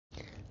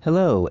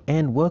Hello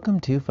and welcome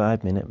to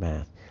 5-Minute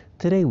Math.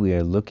 Today we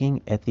are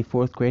looking at the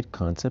 4th grade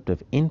concept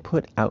of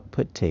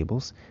input-output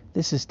tables.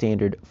 This is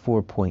standard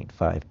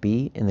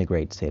 4.5b in the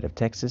great state of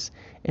Texas,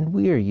 and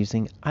we are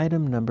using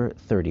item number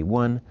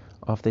 31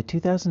 off the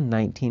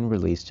 2019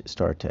 released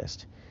STAAR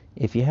test.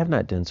 If you have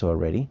not done so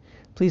already,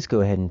 please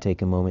go ahead and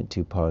take a moment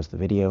to pause the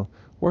video,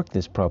 work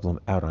this problem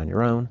out on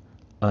your own,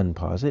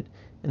 unpause it,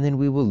 and then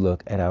we will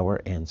look at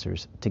our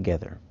answers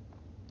together.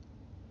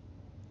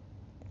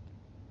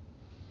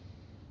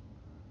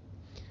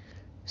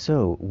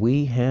 So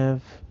we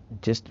have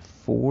just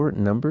 4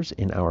 numbers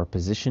in our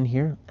position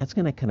here. That's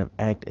going to kind of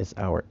act as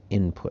our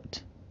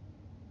input.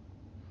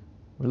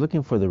 We're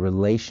looking for the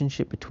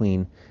relationship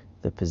between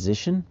the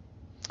position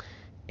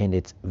and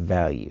its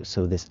value.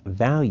 So this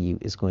value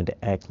is going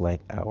to act like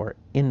our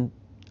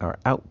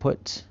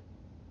output,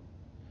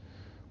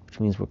 which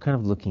means we're kind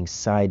of looking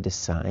side to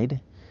side.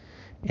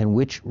 And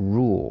which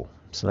rule?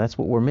 So that's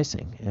what we're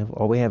missing. If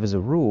all we have is a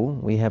rule,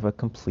 we have a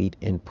complete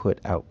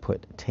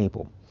input-output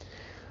table.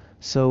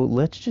 So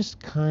let's just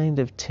kind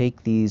of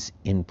take these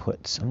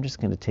inputs. I'm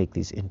just going to take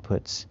these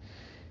inputs,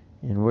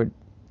 and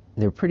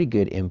they're pretty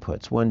good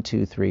inputs. 1,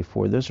 2, 3,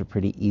 4. Those are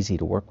pretty easy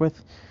to work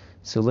with.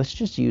 So let's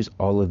just use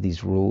all of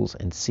these rules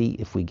and see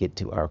if we get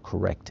to our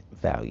correct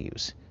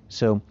values.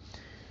 So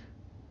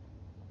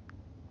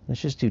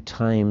let's just do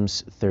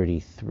times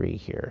 33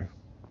 here.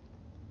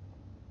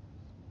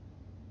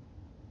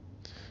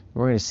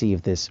 We're going to see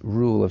if this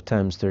rule of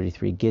times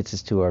 33 gets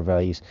us to our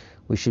values.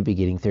 We should be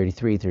getting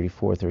 33,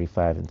 34,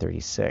 35, and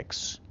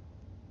 36.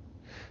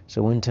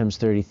 So 1 times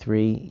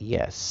 33,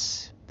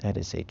 yes, that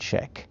is a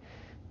check.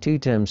 2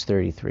 times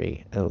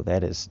 33, oh,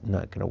 that is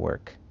not going to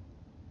work.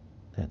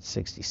 That's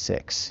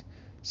 66.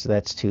 So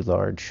that's too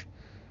large.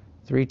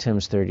 3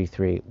 times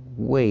 33,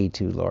 way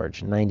too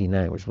large.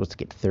 99, we're supposed to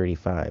get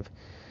 35.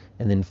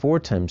 And then 4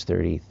 times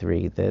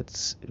 33,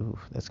 that's going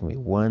to be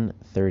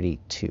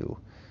 132.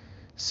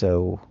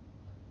 So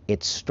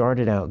it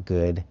started out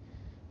good,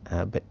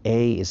 but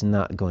A is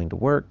not going to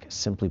work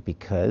simply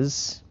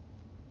because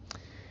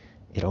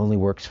it only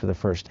works for the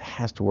first. It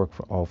has to work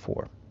for all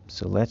 4.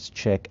 So let's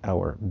check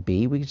our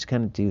B. We just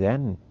kind of do that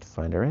and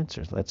find our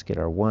answers. Let's get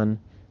our 1,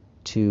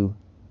 2,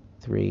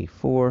 3,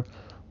 4.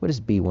 What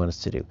does B want us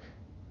to do?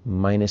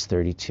 Minus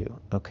 32.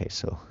 Okay,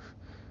 so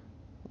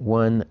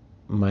 1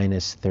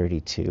 minus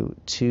 32,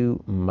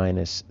 2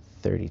 minus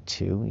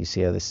 32. You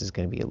see how this is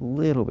going to be a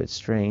little bit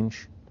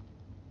strange.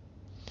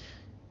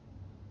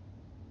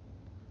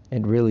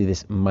 And really,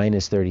 this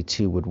minus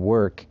 32 would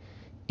work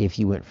if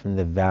you went from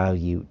the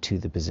value to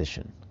the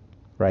position,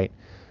 right?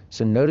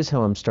 So notice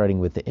how I'm starting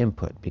with the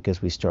input.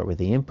 Because we start with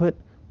the input,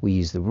 we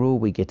use the rule,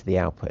 we get to the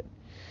output.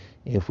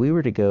 If we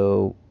were to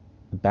go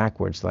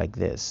backwards like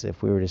this,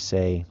 if we were to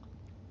say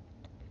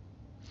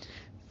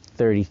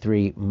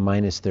 33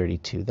 minus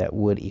 32, that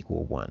would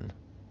equal 1.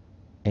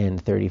 And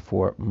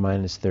 34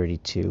 minus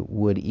 32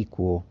 would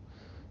equal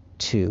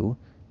 2,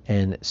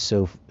 and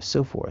so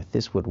forth.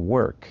 This would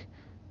work.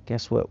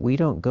 Guess what? We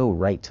don't go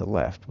right to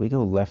left. We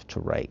go left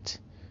to right.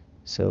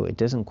 So it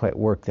doesn't quite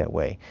work that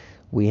way.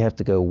 We have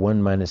to go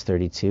 1 minus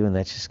 32, and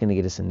that's just going to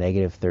get us a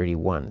negative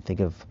 31. Think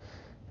of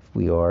if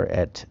we are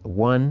at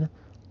 1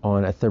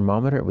 on a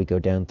thermometer, we go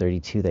down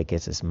 32, that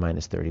gets us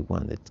minus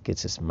 31. That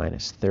gets us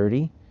minus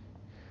 30.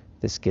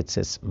 This gets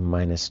us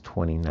minus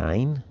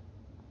 29.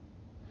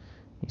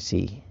 You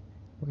see,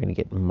 we're going to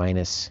get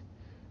minus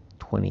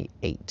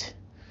 28.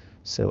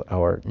 So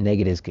our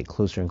negatives get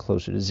closer and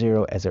closer to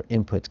 0 as our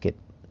inputs get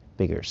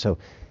bigger. So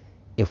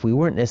if we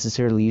weren't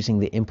necessarily using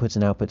the inputs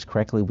and outputs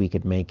correctly, we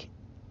could make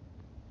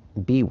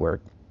B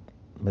work,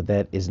 but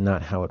that is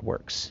not how it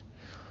works.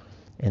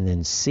 And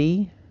then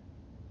C,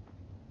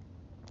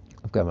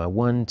 I've got my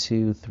 1,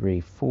 2,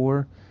 3,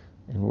 4,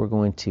 and we're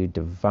going to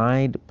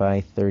divide by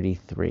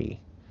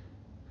 33.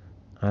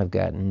 I've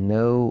got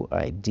no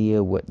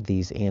idea what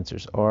these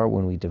answers are.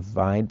 When we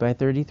divide by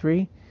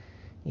 33,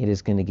 it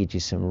is going to get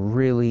you some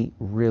really,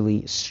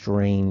 really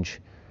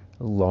strange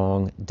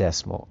long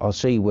decimal. I'll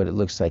show you what it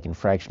looks like in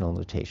fractional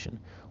notation.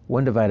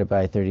 1 divided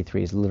by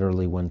 33 is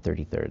literally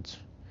 1/33.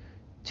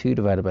 2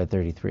 divided by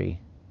 33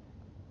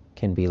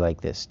 can be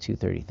like this,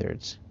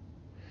 2/33.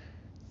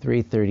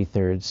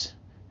 3/33,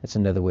 that's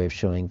another way of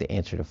showing the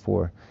answer to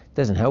 4. It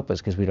doesn't help us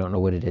because we don't know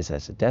what it is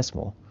as a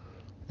decimal.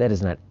 That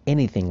is not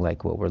anything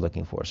like what we're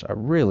looking for. So I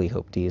really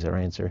hope D is our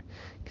answer,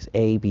 because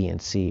A, B,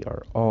 and C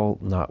are all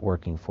not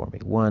working for me.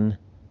 1,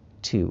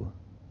 2,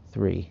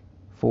 3,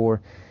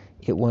 4.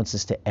 It wants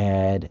us to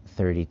add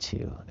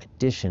 32.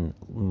 Addition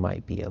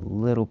might be a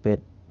little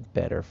bit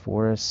better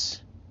for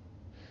us.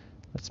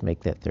 Let's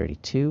make that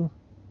 32.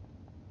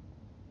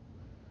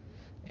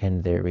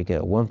 And there we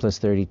go. 1 plus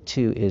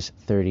 32 is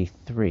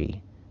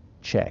 33.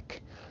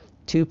 Check.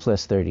 2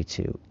 plus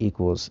 32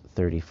 equals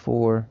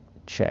 34.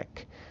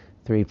 Check.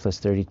 3 plus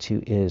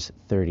 32 is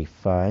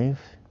 35.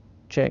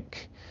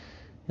 Check.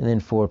 And then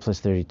 4 plus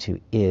 32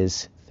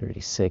 is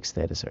 36.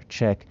 That is our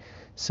check.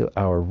 So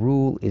our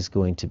rule is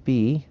going to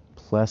be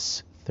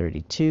plus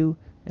 32,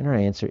 and our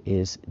answer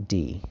is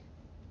D.